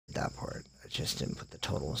just didn't put the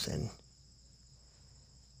totals in.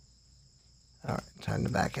 Alright, time to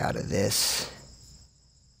back out of this.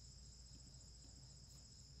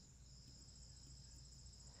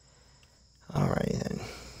 Alright then.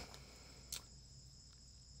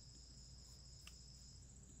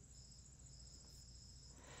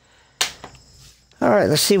 Alright,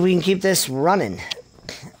 let's see if we can keep this running.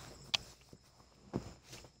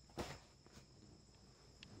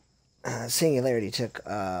 Singularity took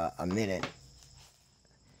a minute.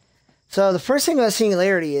 So the first thing about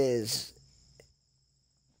singularity is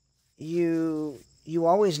you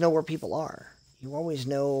always know where people are. You always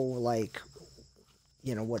know, like,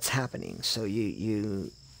 you know, what's happening. So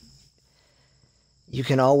you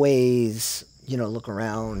can always, you know, look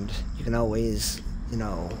around. You can always, you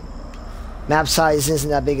know, map size isn't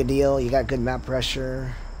that big a deal. You got good map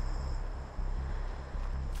pressure.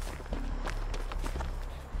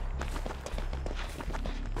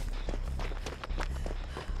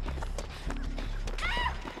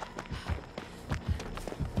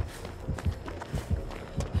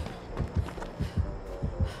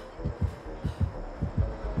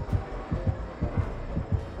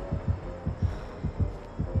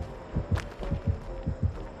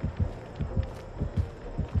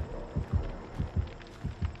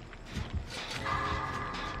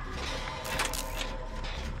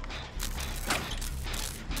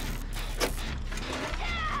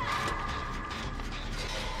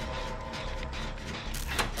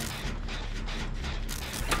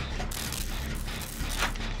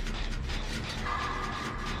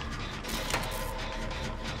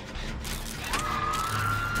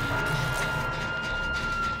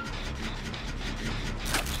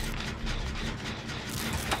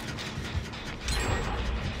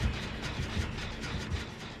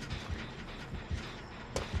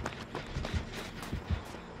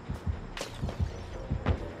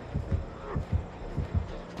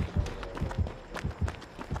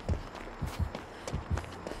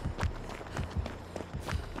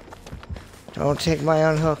 Don't take my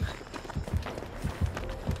unhook.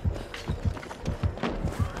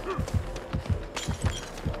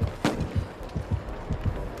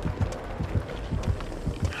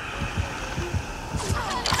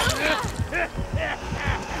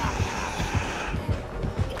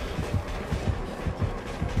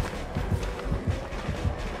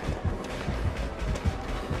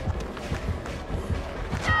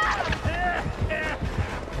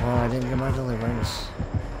 Oh, I didn't get my deliverance.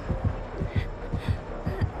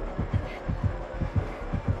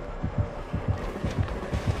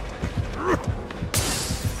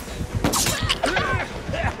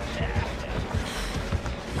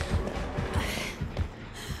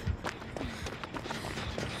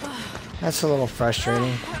 That's a little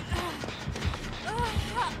frustrating.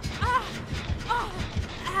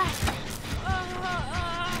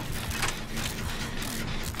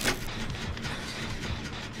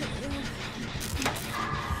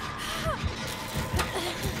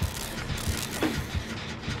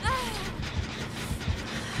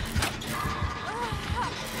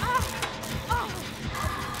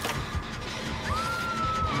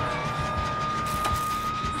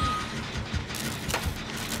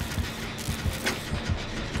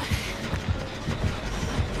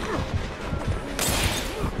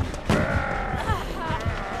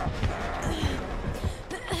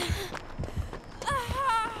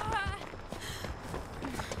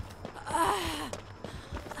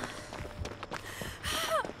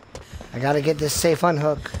 I gotta get this safe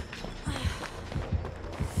unhook.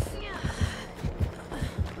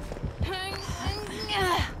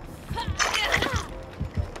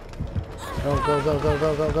 Go, go, go, go,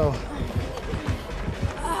 go, go, go.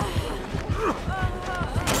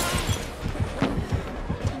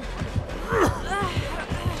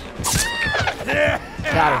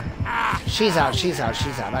 Got her. She's out, she's out,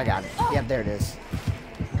 she's out. I got it. Yep, there it is.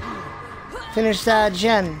 Finish that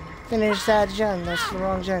gen. Finish that gen. That's the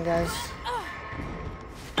wrong gen, guys.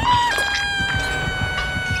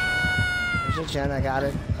 There's your gen. I got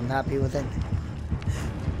it. I'm happy with it.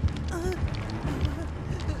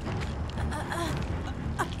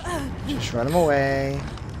 Just run him away.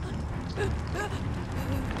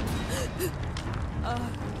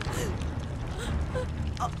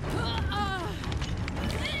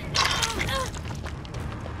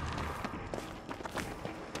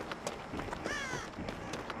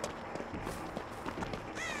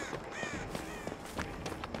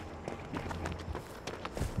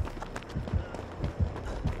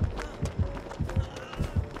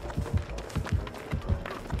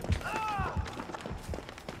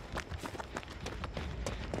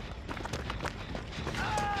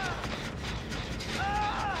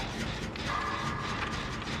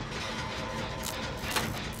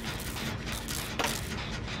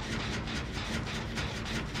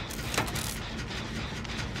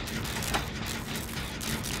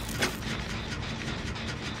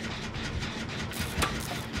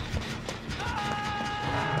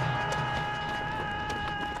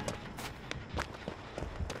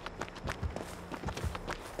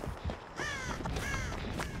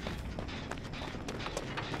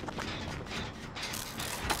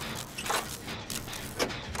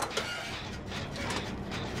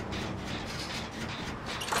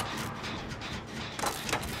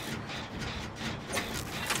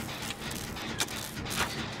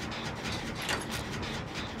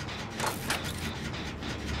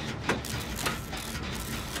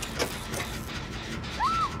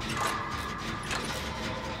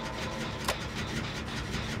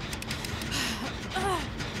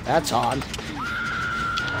 That's odd.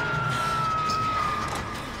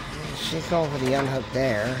 She's going for the unhook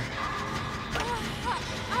there.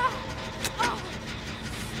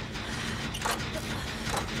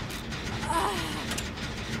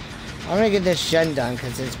 I'm gonna get this gen done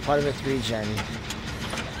because it's part of a 3-gen.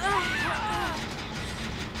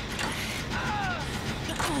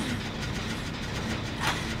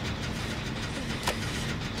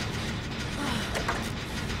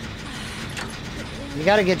 You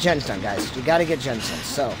gotta get gens done, guys. You gotta get gens done.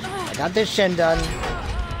 So, I got this gen done.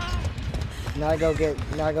 Now I go get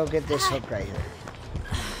this hook right here.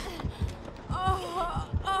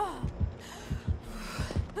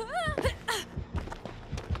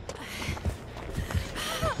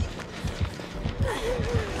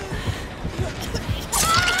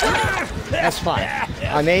 That's fine.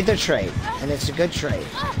 I made the trade, and it's a good trade.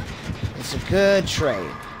 It's a good trade.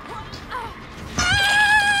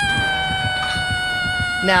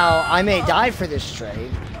 Now, I may die for this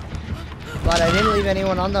trade, but I didn't leave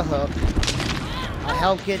anyone on the hook. I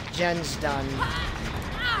helped get gens done.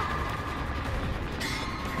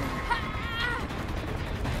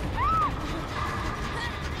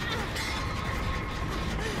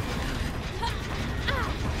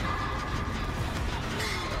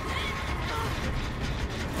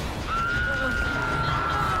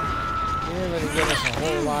 They didn't really give us a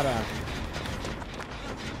whole lot of...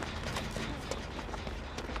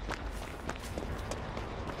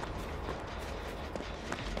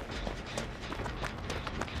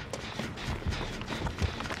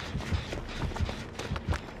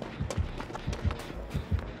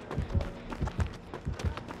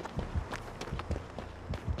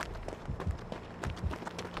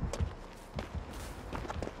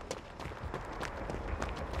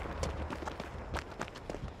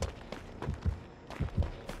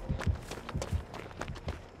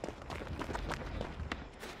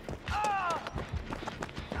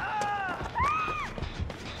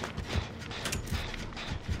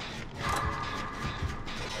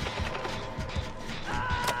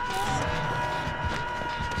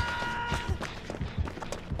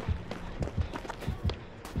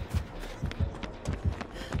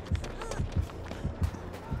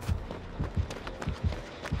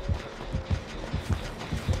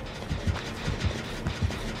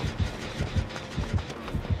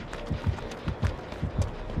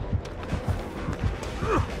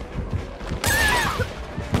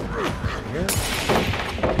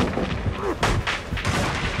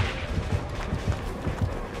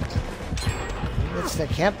 It's the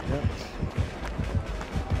camp.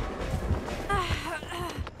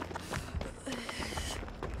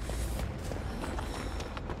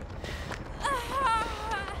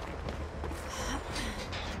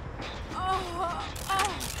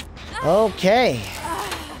 Okay.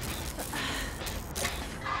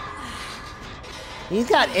 He's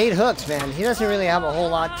got 8 hooks, man. He doesn't really have a whole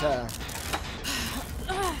lot to...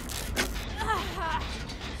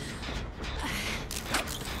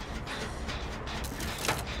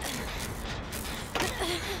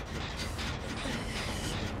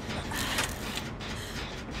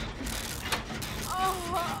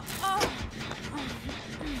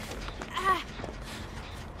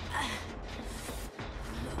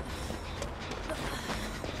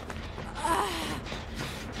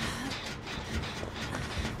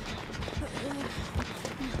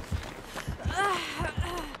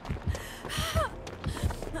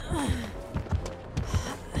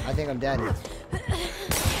 I think I'm dead. You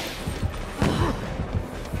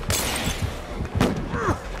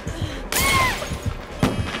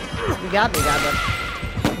got me, guy, but...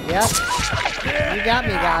 Yep. You got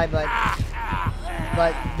me, guy, but...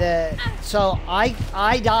 But the... So, I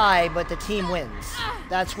die, but the team wins.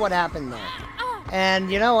 That's what happened there.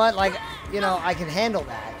 And you know what? Like, you know, I can handle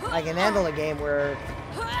that. I can handle a game where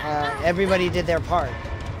everybody did their part.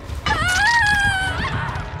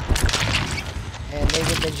 And they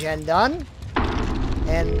get the gen done.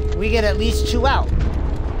 And we get at least 2 out.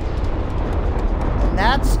 And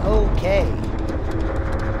that's okay.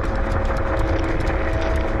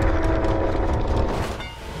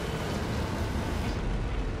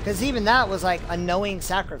 Because even that was like a knowing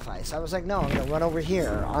sacrifice. I was like, no, I'm gonna run over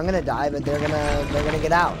here. I'm gonna die, but they're gonna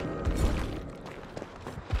get out.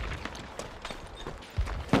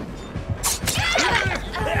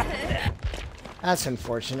 That's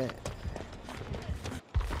unfortunate.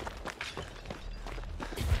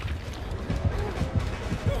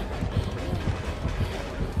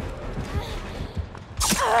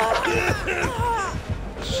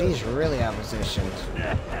 She's really outpositioned.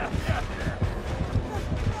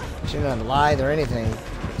 She didn't have lithe or anything.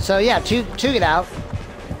 So yeah, two get out.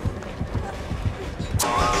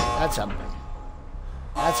 That's a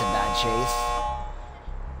bad chase.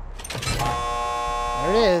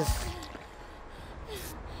 There it is.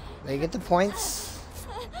 They get the points.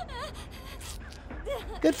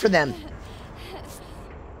 Good for them.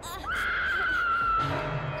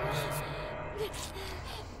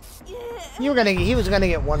 He was gonna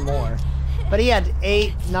get one more. But he had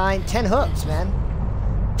 8, 9, 10 hooks, man.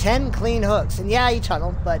 10 clean hooks. And yeah, he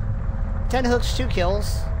tunneled, but 10 hooks, 2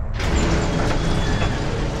 kills.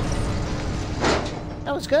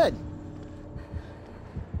 That was good.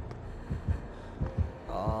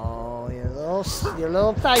 Oh, you're a little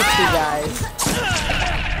feisty, guys.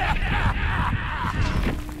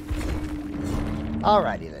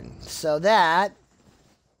 Alrighty then. So that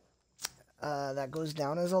goes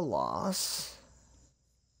down as a loss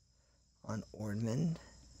on Ordman.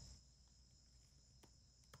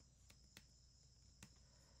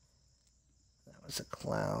 That was a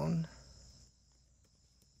clown.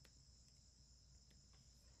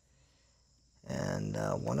 And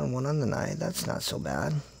 1-on-1 on the night. That's not so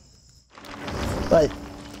bad. But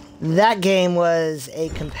that game was a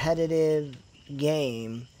competitive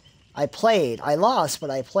game. I played. I lost, but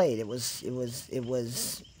I played. It was, you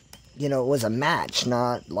know, it was a match,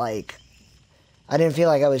 not like, I didn't feel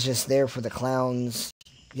like I was just there for the clown's,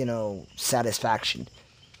 you know, satisfaction.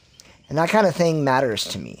 And that kind of thing matters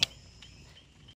to me.